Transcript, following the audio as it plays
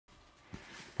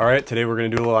Alright, today we're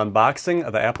going to do a little unboxing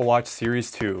of the Apple Watch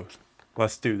Series 2.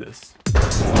 Let's do this.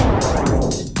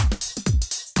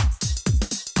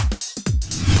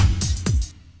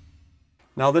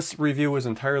 Now this review was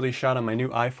entirely shot on my new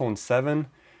iPhone 7.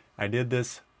 I did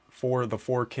this for the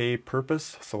 4K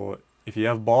purpose, so if you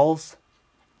have balls,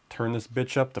 turn this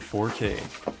bitch up to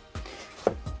 4K.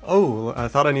 Oh, I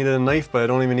thought I needed a knife, but I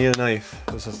don't even need a knife.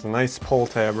 This is a nice pull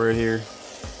tab right here.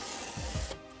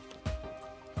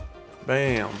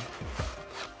 Bam!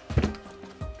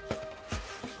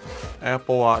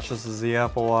 Apple Watch. This is the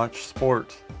Apple Watch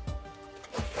Sport.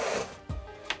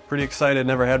 Pretty excited,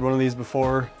 never had one of these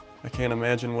before. I can't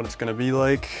imagine what it's gonna be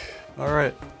like.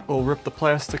 Alright, we'll rip the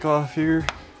plastic off here.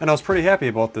 And I was pretty happy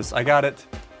about this. I got it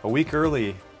a week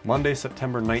early, Monday,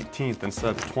 September 19th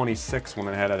instead of 26th when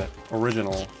I had an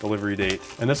original delivery date.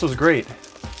 And this was great.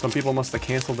 Some people must have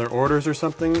canceled their orders or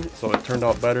something, so it turned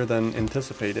out better than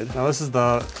anticipated. Now this is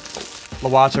the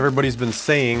watch everybody's been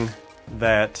saying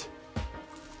that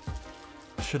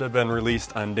should have been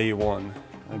released on day one.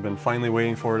 I've been finally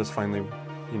waiting for it. It's finally,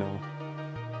 you know,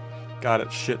 got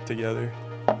its shit together.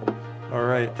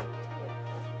 Alright.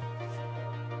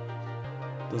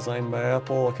 Designed by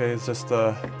Apple. Okay, it's just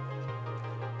the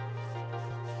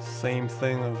same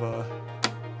thing of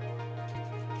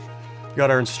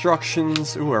got our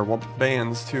instructions. Ooh, our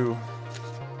bands too.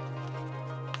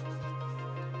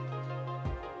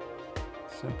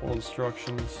 Simple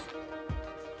instructions.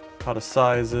 How to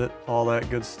size it, all that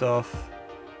good stuff.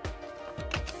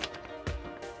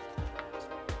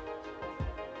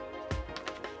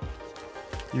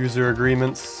 User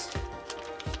agreements.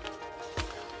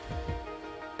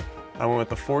 I went with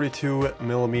the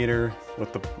 42mm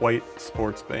with the white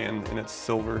sports band, and it's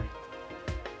silver.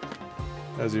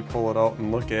 As you pull it out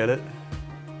and look at it.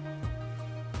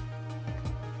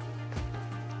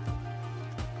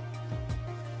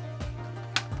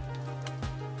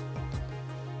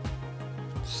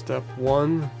 Step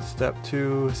 1, step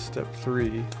 2, step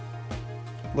 3.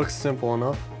 Looks simple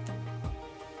enough.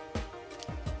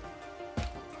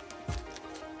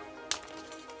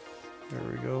 There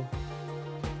we go.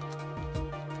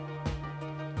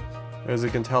 As you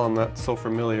can tell, I'm not so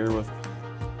familiar with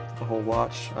the whole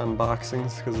watch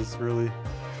unboxings because it's really...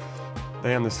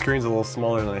 Damn, the screen's a little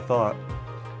smaller than I thought.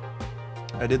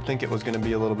 I did think it was going to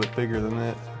be a little bit bigger than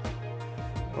that.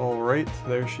 Alright,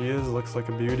 there she is. Looks like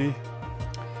a beauty.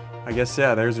 I guess,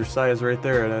 yeah, there's her size right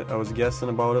there. And I was guessing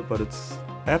about it, but it's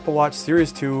Apple Watch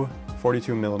Series 2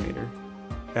 42mm.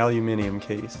 Aluminum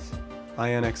case.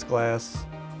 INX glass.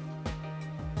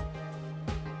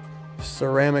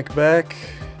 Ceramic back.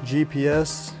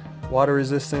 GPS. Water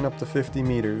resistant up to 50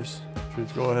 meters.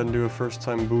 Should go ahead and do a first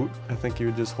time boot. I think you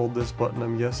would just hold this button,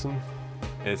 I'm guessing.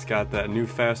 It's got that new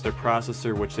faster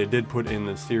processor, which they did put in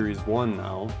the Series 1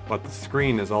 now, but the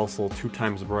screen is also 2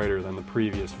 times brighter than the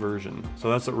previous version.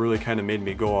 So that's what really kind of made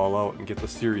me go all out and get the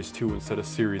Series 2 instead of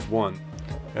Series 1.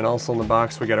 And also in the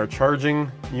box we got our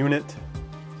charging unit,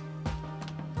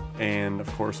 and of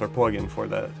course our plug-in for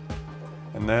that.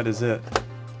 And that is it.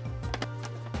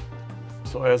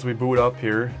 So as we boot up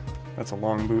here, that's a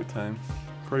long boot time.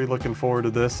 Pretty looking forward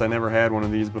to this. I never had one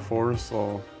of these before,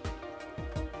 so...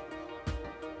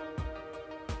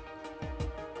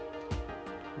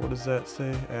 What does that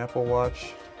say? Apple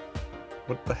Watch?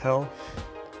 What the hell?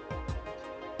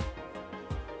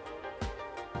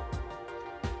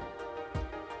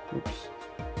 Oops.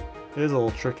 It is a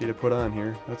little tricky to put on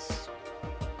here. That's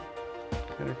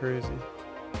kind of crazy.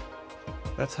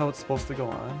 That's how it's supposed to go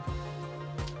on.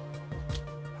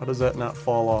 How does that not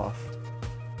fall off?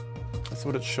 That's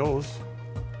what it shows.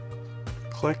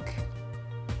 Click.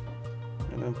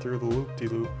 And then through the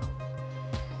loop-de-loop.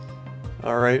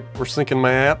 Alright, we're syncing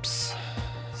my apps.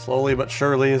 Slowly but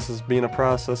surely. This is being a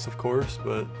process, of course,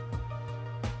 but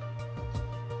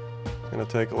it's gonna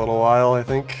take a little while, I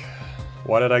think.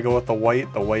 Why did I go with the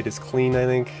white? The white is clean, I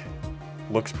think.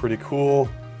 Looks pretty cool.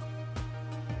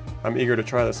 I'm eager to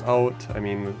try this out. I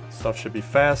mean, stuff should be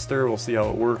faster. We'll see how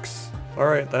it works.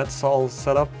 Alright, that's all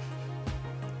set up.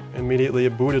 Immediately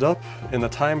it booted up, and the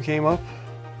time came up.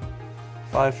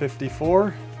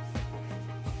 5:54.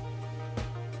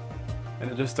 And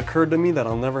it just occurred to me that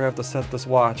I'll never have to set this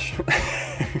watch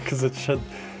because it should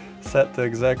set to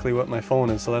exactly what my phone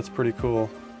is, so that's pretty cool.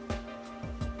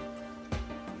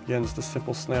 Again, just a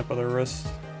simple snap of the wrist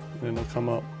and it'll come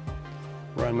up.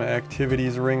 We're on my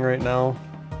activities ring right now.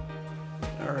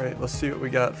 Alright, let's see what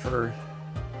we got for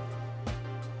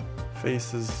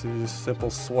faces. You just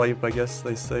simple swipe, I guess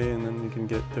they say, and then you can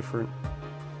get different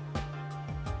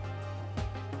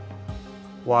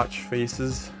watch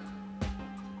faces.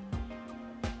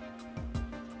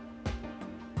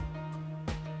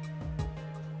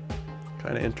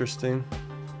 Kind of interesting.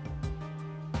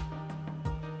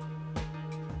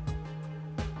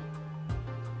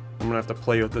 I'm gonna have to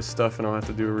play with this stuff and I'll have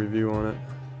to do a review on it.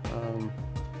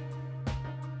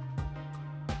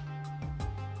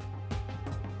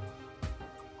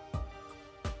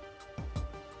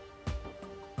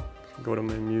 Go to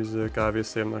my music.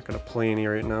 Obviously I'm not gonna play any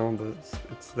right now, but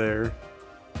it's there.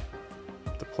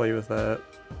 Have to play with that.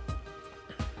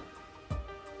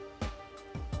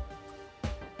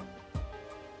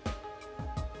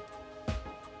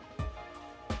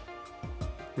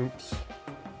 Oops.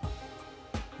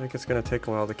 I think it's gonna take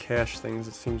a while to cache things.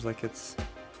 It seems like it's...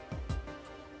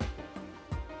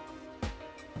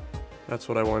 That's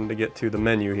what I wanted to get to, the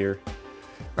menu here.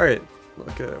 Alright,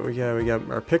 look at we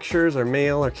got our pictures, our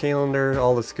mail, our calendar,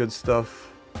 all this good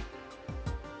stuff.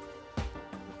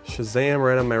 Shazam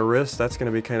right on my wrist, that's gonna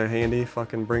be kinda handy if I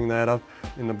can bring that up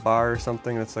in the bar or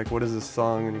something. That's like, what is this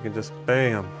song? And you can just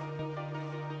bam!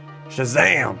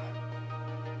 Shazam!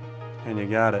 And you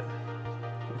got it.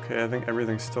 Okay, I think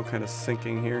everything's still kind of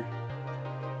syncing here.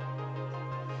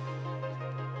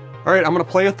 Alright, I'm gonna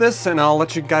play with this and I'll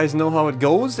let you guys know how it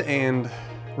goes, and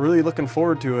really looking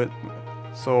forward to it.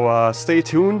 So stay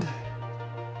tuned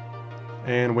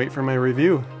and wait for my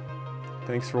review.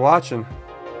 Thanks for watching.